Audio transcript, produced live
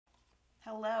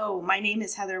Hello, my name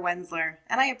is Heather Wensler,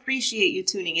 and I appreciate you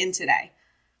tuning in today.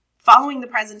 Following the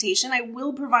presentation, I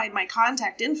will provide my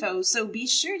contact info, so be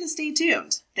sure to stay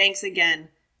tuned. Thanks again.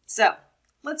 So,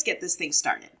 let's get this thing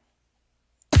started.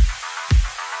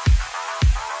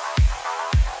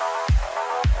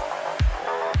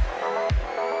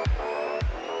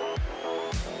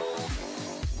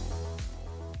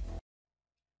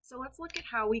 So let's look at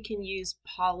how we can use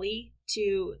Polly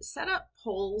to set up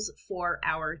polls for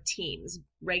our teams,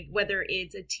 right? Whether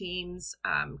it's a team's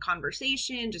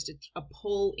conversation, just a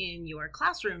poll in your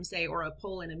classroom, say, or a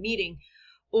poll in a meeting,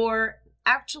 or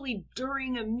actually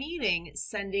during a meeting,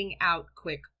 sending out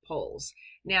quick polls.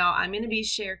 Now, I'm going to be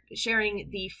sharing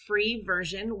the free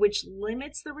version, which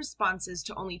limits the responses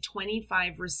to only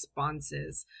 25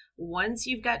 responses. Once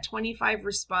you've got 25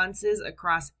 responses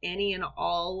across any and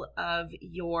all of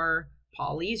your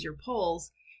polls, your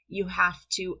polls, you have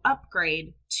to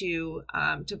upgrade to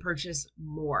purchase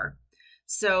more.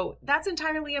 So that's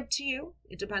entirely up to you.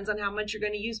 It depends on how much you're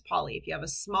going to use Polly. If you have a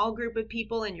small group of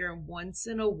people and you're once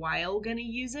in a while going to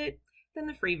use it, then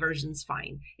the free version's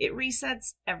fine. It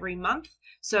resets every month,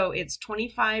 so it's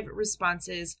 25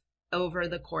 responses over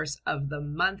the course of the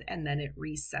month, and then it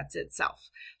resets itself.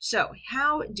 So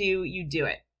how do you do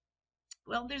it?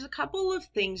 Well, there's a couple of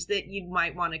things that you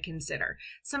might want to consider.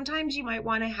 Sometimes you might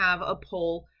want to have a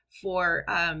poll for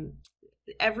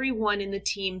everyone in the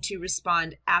team to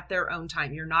respond at their own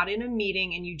time. You're not in a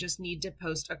meeting and you just need to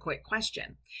post a quick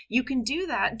question. You can do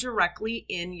that directly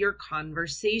in your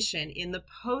conversation in the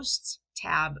posts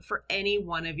tab for any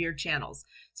one of your channels.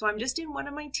 So I'm just in one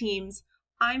of my teams.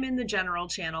 I'm in the general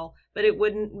channel, but it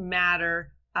wouldn't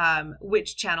matter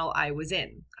which channel I was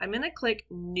in. I'm going to click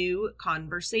New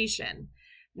Conversation.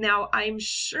 Now, I'm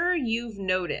sure you've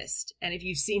noticed, and if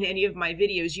you've seen any of my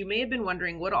videos, you may have been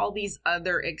wondering what all these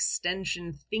other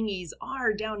extension thingies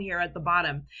are down here at the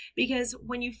bottom. Because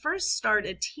when you first start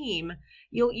a team,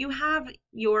 you have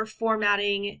your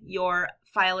formatting, your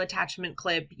file attachment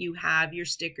clip, you have your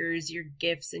stickers, your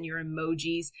GIFs, and your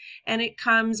emojis, and it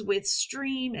comes with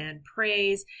stream and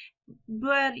praise,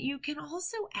 but you can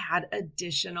also add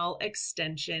additional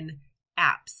extension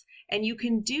apps. And you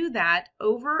can do that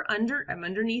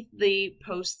underneath the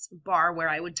posts bar where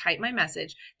I would type my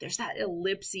message. There's that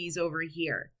ellipses over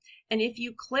here. And if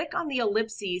you click on the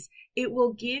ellipses, it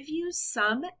will give you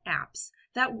some apps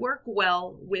that work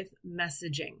well with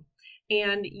messaging.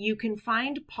 And you can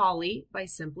find Polly by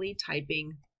simply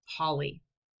typing Polly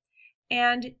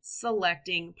and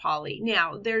selecting Polly.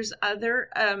 Now, there's other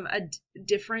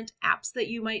different apps that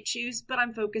you might choose, but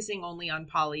I'm focusing only on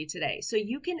Polly today. So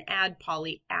you can add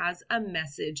Polly as a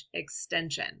message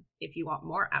extension. If you want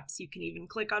more apps, you can even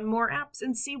click on more apps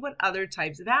and see what other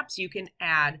types of apps you can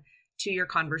add to your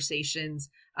conversations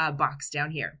box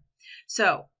down here.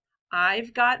 So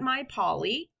I've got my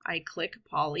Polly. I click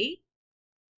Polly.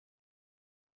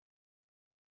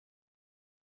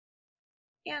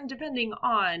 And depending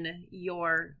on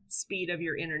your speed of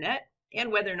your internet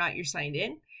and whether or not you're signed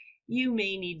in, you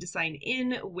may need to sign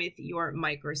in with your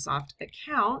Microsoft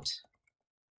account.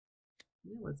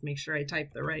 Let's make sure I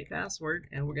type the right password,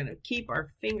 and we're going to keep our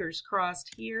fingers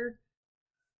crossed here.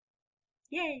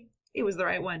 Yay, it was the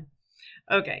right one.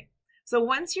 Okay, so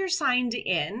once you're signed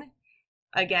in,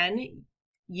 again,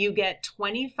 you get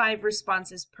 25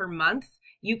 responses per month.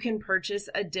 You can purchase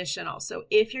additional. So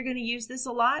if you're going to use this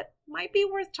a lot, might be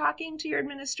worth talking to your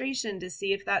administration to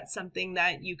see if that's something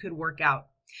that you could work out.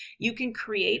 You can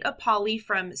create a Polly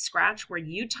from scratch where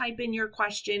you type in your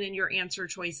question and your answer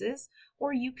choices,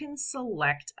 or you can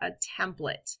select a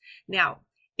template. Now,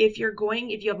 if you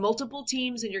have multiple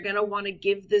teams and you're going to want to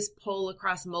give this poll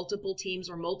across multiple teams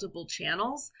or multiple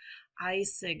channels, I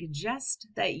suggest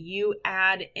that you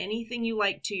add anything you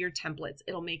like to your templates.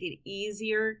 It'll make it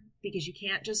easier because you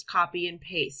can't just copy and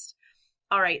paste.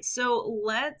 All right, so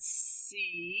let's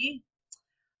see.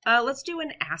 Let's do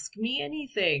an Ask Me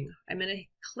Anything. I'm going to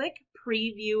click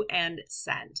Preview and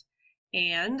Send.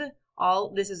 And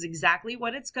this is exactly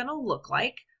what it's going to look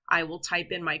like. I will type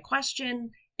in my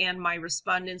question, and my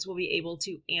respondents will be able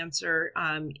to answer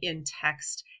in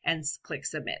text and click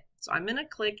Submit. So I'm going to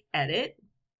click Edit.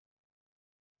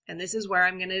 And this is where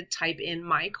I'm going to type in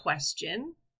my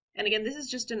question. And again, this is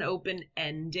just an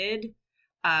open-ended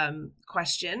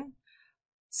question.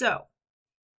 So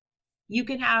you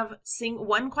can have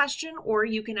one question or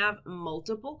you can have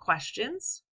multiple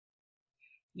questions.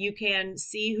 You can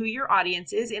see who your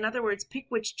audience is. In other words, pick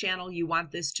which channel you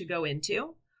want this to go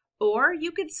into, or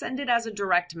you could send it as a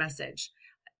direct message.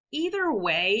 Either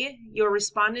way, your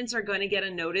respondents are going to get a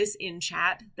notice in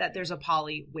chat that there's a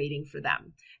Polly waiting for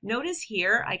them. Notice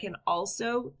here, I can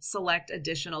also select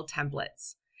additional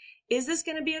templates. Is this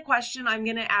going to be a question I'm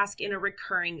going to ask in a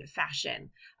recurring fashion?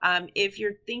 If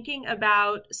you're thinking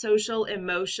about social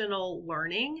emotional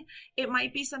learning, it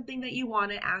might be something that you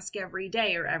want to ask every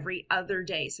day or every other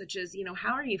day, such as,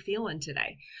 how are you feeling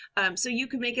today? So you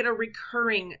can make it a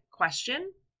recurring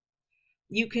question.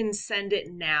 You can send it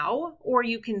now, or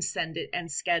you can send it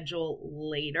and schedule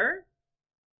later.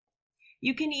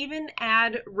 You can even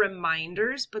add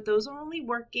reminders, but those are only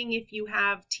working if you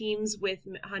have teams with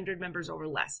 100 members or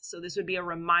less. So this would be a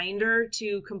reminder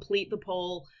to complete the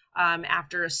poll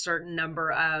after a certain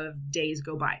number of days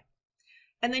go by.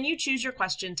 And then you choose your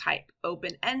question type,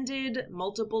 open-ended,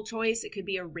 multiple choice. It could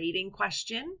be a rating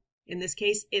question. In this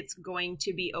case, it's going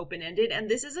to be open-ended.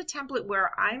 And this is a template where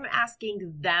I'm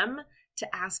asking them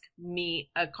to ask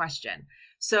me a question.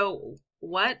 So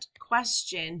what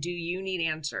question do you need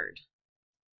answered?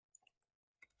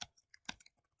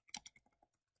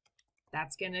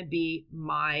 That's going to be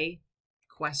my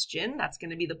question. That's going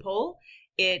to be the poll.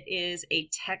 It is a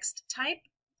text type.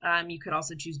 You could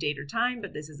also choose date or time,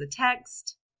 but this is a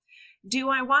text. Do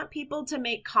I want people to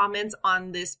make comments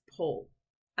on this poll?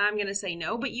 I'm going to say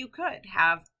no, but you could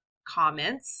have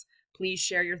comments. Please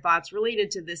share your thoughts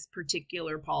related to this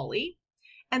particular poly.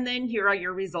 And then here are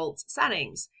your results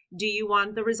settings. Do you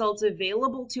want the results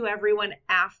available to everyone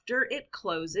after it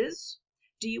closes?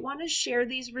 Do you want to share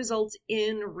these results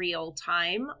in real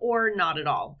time or not at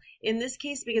all? In this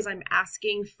case, because I'm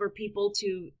asking for people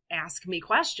to ask me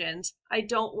questions, I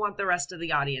don't want the rest of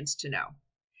the audience to know.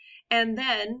 And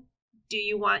then, do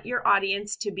you want your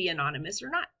audience to be anonymous or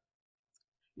not?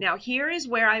 Now, here is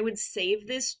where I would save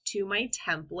this to my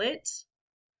template.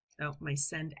 Oh, my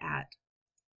send at.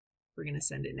 We're going to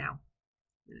send it now.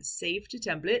 I'm going to save to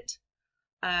template.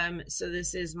 So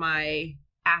this is my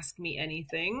ask me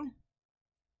anything.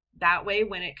 That way,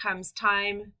 when it comes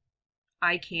time,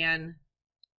 I can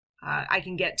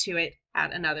get to it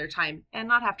at another time and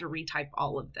not have to retype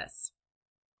all of this.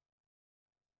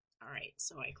 All right,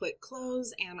 so I click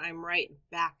close and I'm right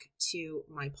back to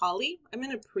my poly. I'm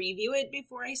going to preview it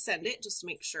before I send it just to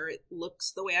make sure it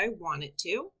looks the way I want it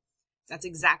to. That's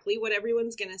exactly what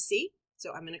everyone's going to see.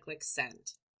 So I'm going to click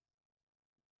send.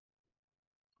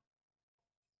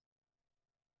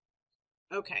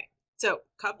 Okay. So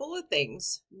a couple of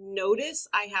things. Notice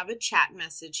I have a chat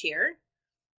message here.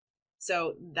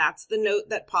 So that's the note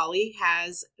that Polly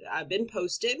has been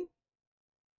posted.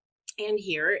 And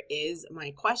here is my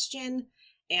question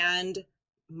and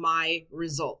my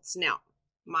results. Now,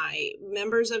 my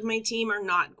members of my team are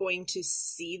not going to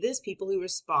see this. People who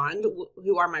respond,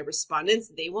 who are my respondents,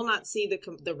 they will not see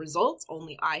the results.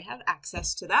 Only I have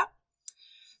access to that.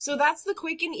 So that's the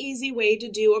quick and easy way to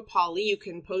do a poly. You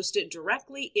can post it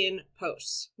directly in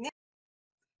Posts. Now,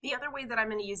 the other way that I'm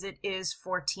going to use it is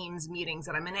for Teams meetings,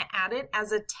 and I'm going to add it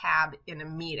as a tab in a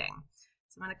meeting.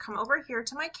 So I'm going to come over here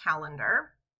to my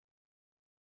calendar,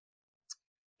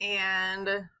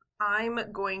 and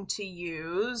I'm going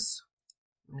to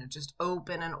just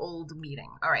open an old meeting.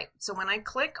 All right, so when I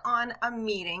click on a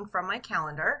meeting from my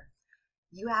calendar,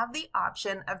 you have the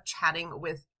option of chatting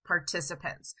with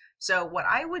participants. So what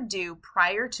I would do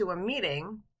prior to a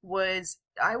meeting was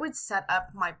I would set up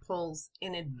my polls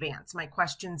in advance, my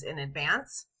questions in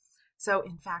advance. So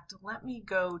in fact, let me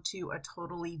go to a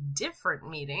totally different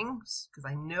meeting because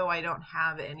I know I don't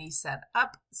have any set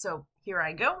up. So here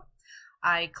I go.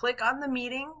 I click on the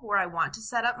meeting where I want to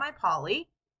set up my poly,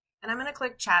 and I'm going to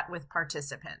click chat with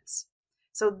participants.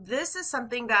 So this is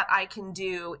something that I can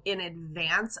do in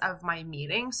advance of my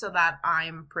meeting so that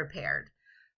I'm prepared.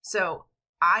 So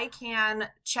I can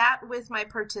chat with my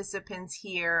participants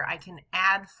here. I can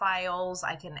add files.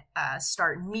 I can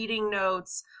start meeting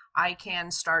notes. I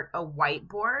can start a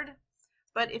whiteboard.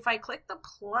 But if I click the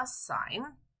plus sign,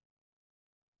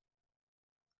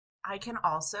 I can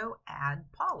also add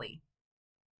poly.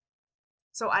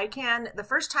 So I can, the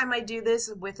first time I do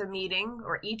this with a meeting,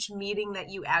 or each meeting that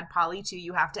you add poly to,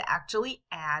 you have to actually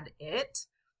add it.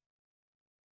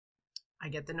 I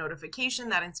get the notification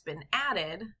that it's been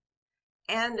added,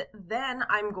 and then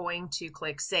I'm going to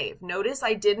click save. Notice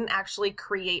I didn't actually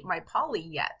create my poly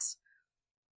yet.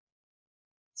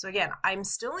 So again, I'm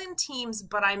still in Teams,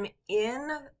 but I'm in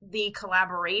the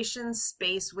collaboration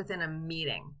space within a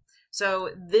meeting. So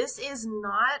this is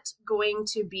not going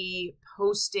to be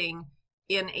posting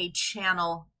in a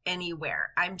channel anywhere.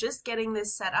 I'm just getting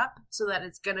this set up so that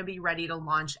it's going to be ready to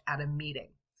launch at a meeting.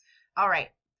 All right.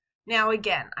 Now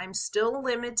again, I'm still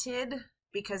limited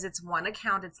because it's one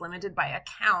account. It's limited by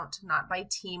account, not by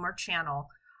team or channel.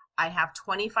 I have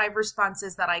 25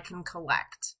 responses that I can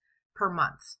collect per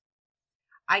month.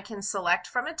 I can select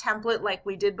from a template like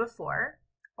we did before,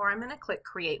 or I'm going to click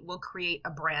create. We'll create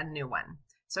a brand new one.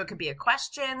 So it could be a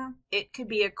question, it could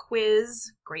be a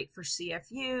quiz, great for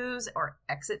CFUs or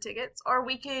exit tickets, or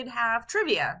we could have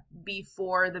trivia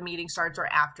before the meeting starts or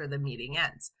after the meeting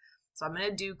ends. So I'm going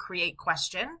to do create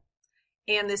question,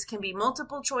 and this can be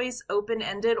multiple choice,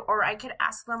 open-ended, or I could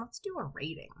ask them, let's do a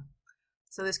rating.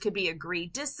 So this could be agree,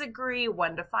 disagree,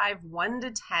 1 to 5, 1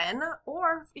 to 10,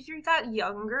 or if you've got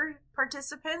younger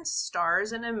participants,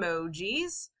 stars and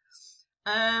emojis,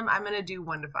 I'm going to do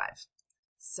 1 to 5.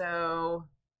 So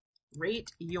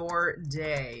rate your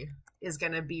day is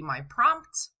going to be my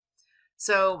prompt.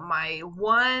 So my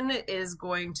 1 is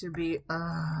going to be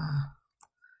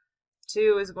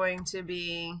 2 is going to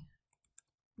be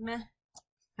meh.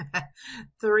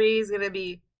 3 is going to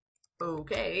be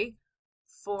okay.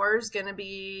 4 is going to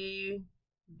be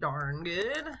darn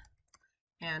good.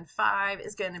 And 5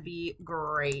 is going to be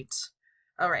great.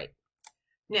 All right.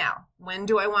 Now, when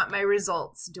do I want my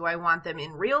results? Do I want them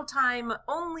in real time,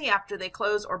 only after they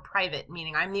close, or private,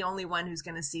 meaning I'm the only one who's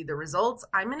going to see the results?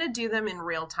 I'm going to do them in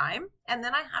real time, and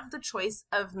then I have the choice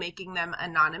of making them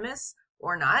anonymous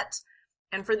or not.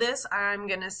 And for this, I'm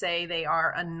going to say they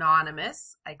are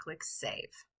anonymous. I click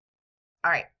save.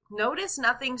 All right, notice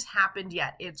nothing's happened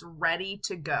yet. It's ready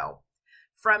to go.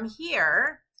 From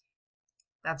here,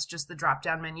 that's just the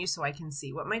drop-down menu so I can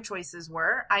see what my choices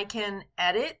were. I can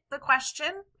edit the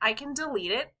question, I can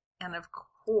delete it, and of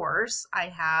course I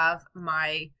have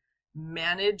my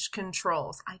manage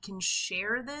controls. I can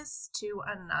share this to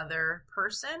another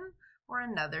person or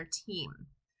another team.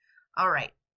 All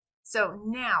right, so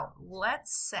now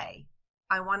let's say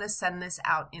I want to send this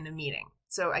out in a meeting.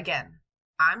 So again,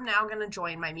 I'm now going to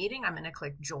join my meeting. I'm going to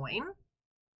click join.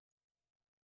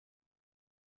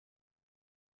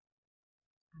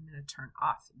 I'm going to turn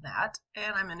off that,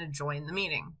 and I'm going to join the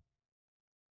meeting.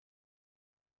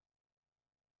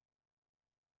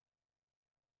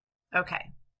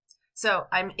 Okay, so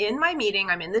I'm in my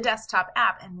meeting, I'm in the desktop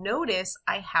app, and notice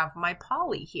I have my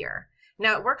Polly here.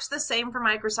 Now it works the same for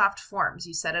Microsoft Forms.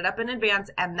 You set it up in advance,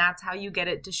 and that's how you get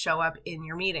it to show up in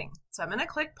your meeting. So I'm going to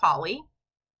click Polly.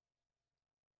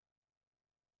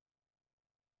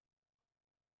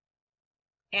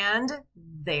 And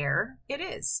there it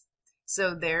is.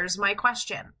 So there's my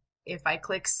question. If I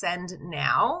click send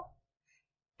now,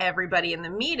 everybody in the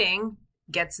meeting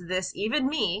gets this, even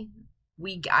me.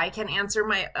 I can answer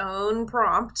my own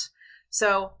prompt.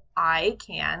 So I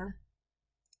can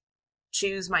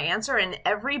choose my answer, and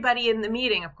everybody in the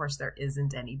meeting, of course there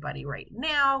isn't anybody right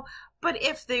now, but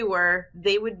if they were,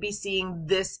 they would be seeing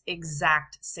this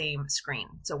exact same screen.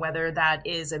 So whether that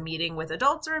is a meeting with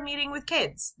adults or a meeting with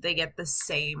kids, they get the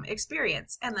same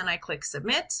experience. And then I click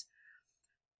submit.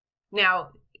 Now,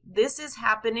 this is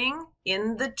happening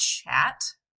in the chat.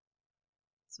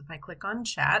 So if I click on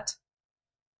chat,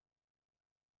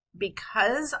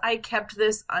 because I kept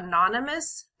this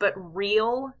anonymous but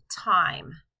real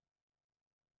time,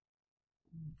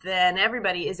 then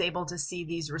everybody is able to see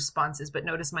these responses, but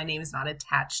notice my name is not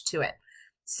attached to it.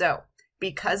 So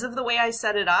because of the way I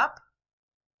set it up,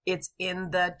 it's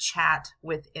in the chat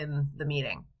within the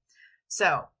meeting.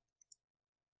 So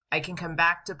I can come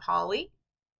back to Polly.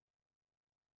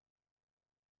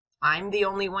 I'm the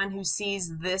only one who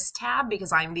sees this tab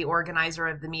because I'm the organizer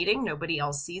of the meeting. Nobody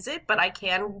else sees it, but I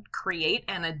can create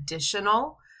an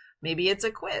additional, maybe it's a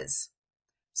quiz.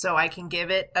 So I can give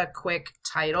it a quick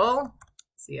title,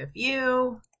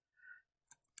 CFU,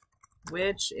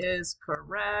 which is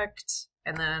correct.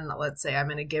 And then let's say I'm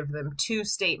going to give them 2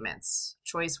 statements,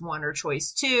 choice 1 or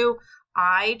choice 2.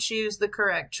 I choose the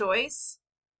correct choice.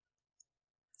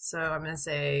 So I'm going to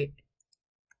say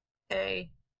A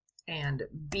and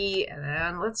B, and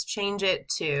then let's change it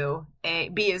to A.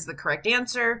 B is the correct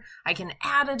answer. I can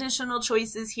add additional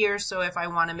choices here. So if I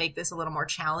want to make this a little more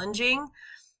challenging,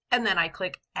 and then I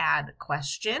click add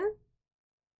question.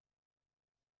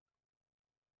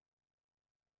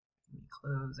 Let me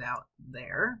close out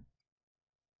there.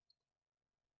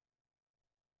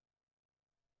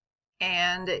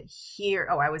 And here,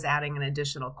 oh, I was adding an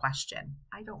additional question.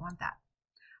 I don't want that.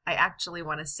 I actually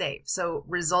want to save. So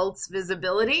results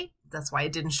visibility, that's why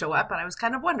it didn't show up, but I was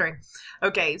kind of wondering.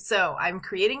 Okay, so I'm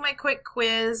creating my quick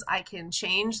quiz. I can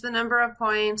change the number of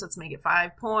points. Let's make it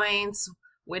 5 points.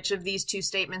 Which of these 2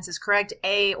 statements is correct,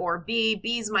 A or B?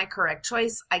 B is my correct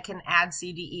choice. I can add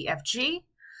C, D, E, F, G.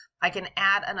 I can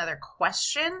add another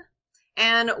question.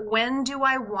 And when do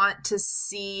I want to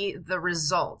see the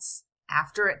results?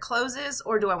 After it closes,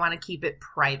 or do I want to keep it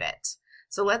private?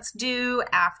 So let's do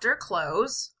after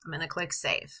close. I'm going to click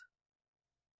save.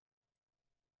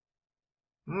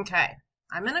 Okay,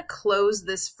 I'm going to close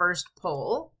this first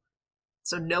poll.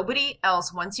 So nobody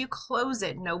else, once you close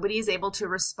it, nobody is able to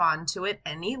respond to it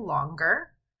any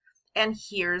longer. And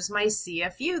here's my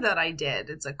CFU that I did.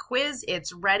 It's a quiz,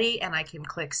 it's ready, and I can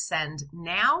click send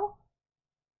now.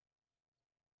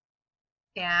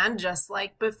 And just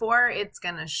like before, it's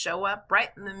going to show up right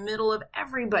in the middle of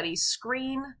everybody's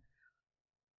screen.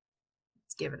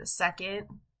 Let's give it a second.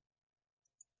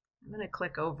 I'm going to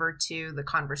click over to the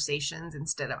conversations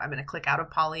instead of, I'm going to click out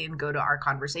of Polly and go to our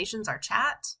conversations, our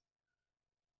chat.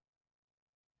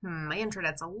 My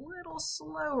internet's a little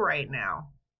slow right now.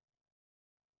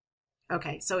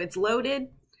 Okay, so it's loaded.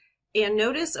 And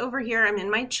notice over here, I'm in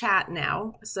my chat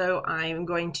now. So I'm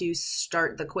going to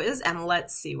start the quiz and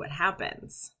let's see what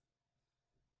happens.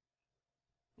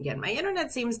 Again, my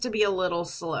internet seems to be a little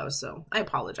slow, so I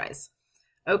apologize.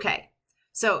 Okay,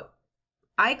 so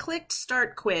I clicked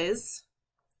start quiz.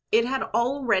 It had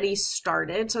already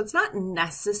started, so it's not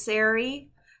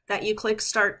necessary that you click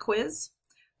start quiz.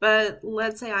 But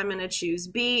let's say I'm going to choose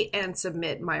B and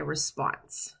submit my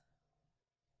response.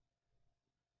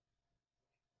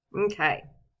 Okay.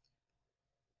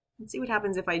 Let's see what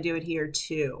happens if I do it here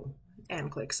too and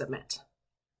click submit.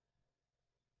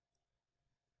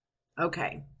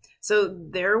 Okay. So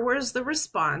there was the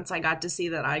response. I got to see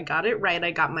that I got it right. I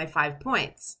got my 5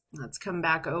 points. Let's come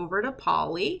back over to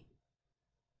Polly.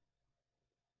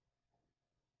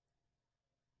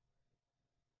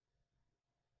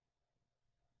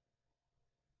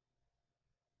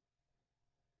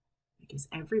 Because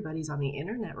everybody's on the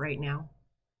internet right now.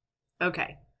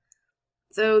 Okay,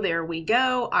 so there we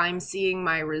go. I'm seeing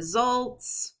my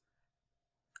results.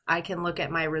 I can look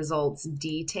at my results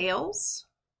details.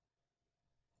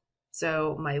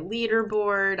 So my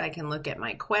leaderboard, I can look at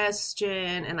my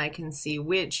question, and I can see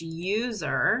which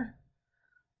user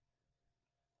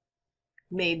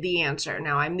made the answer.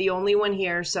 Now I'm the only one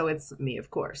here, so it's me, of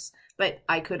course. But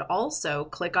I could also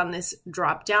click on this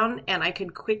drop down and I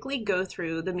could quickly go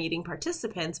through the meeting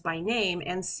participants by name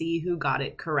and see who got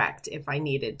it correct if I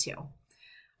needed to.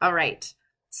 All right,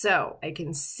 so I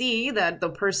can see that the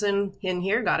person in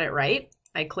here got it right.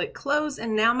 I click close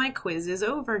and now my quiz is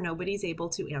over. Nobody's able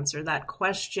to answer that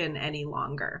question any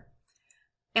longer.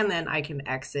 And then I can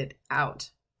exit out.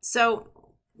 So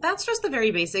that's just the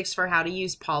very basics for how to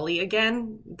use Polly.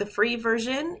 Again, the free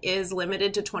version is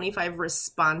limited to 25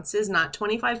 responses, not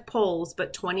 25 polls,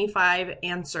 but 25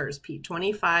 answers,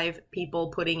 25 people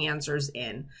putting answers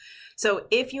in. So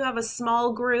if you have a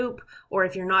small group or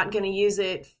if you're not going to use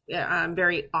it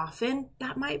very often,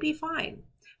 that might be fine.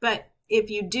 But if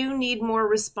you do need more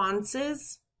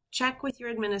responses, check with your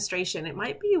administration. It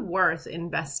might be worth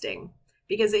investing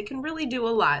because it can really do a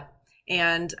lot.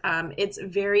 And it's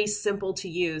very simple to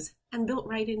use and built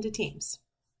right into Teams.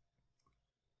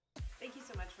 Thank you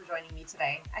so much for joining me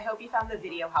today. I hope you found the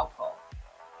video helpful.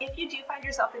 If you do find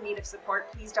yourself in need of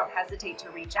support, please don't hesitate to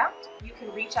reach out. You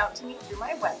can reach out to me through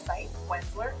my website,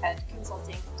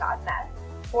 wensleredconsulting.net,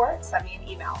 or send me an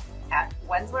email at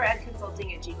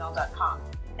wensleredconsulting@gmail.com.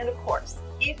 And of course,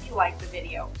 if you like the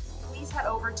video, please head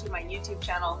over to my YouTube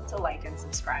channel to like and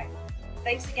subscribe.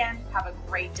 Thanks again, have a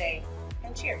great day,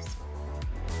 and cheers.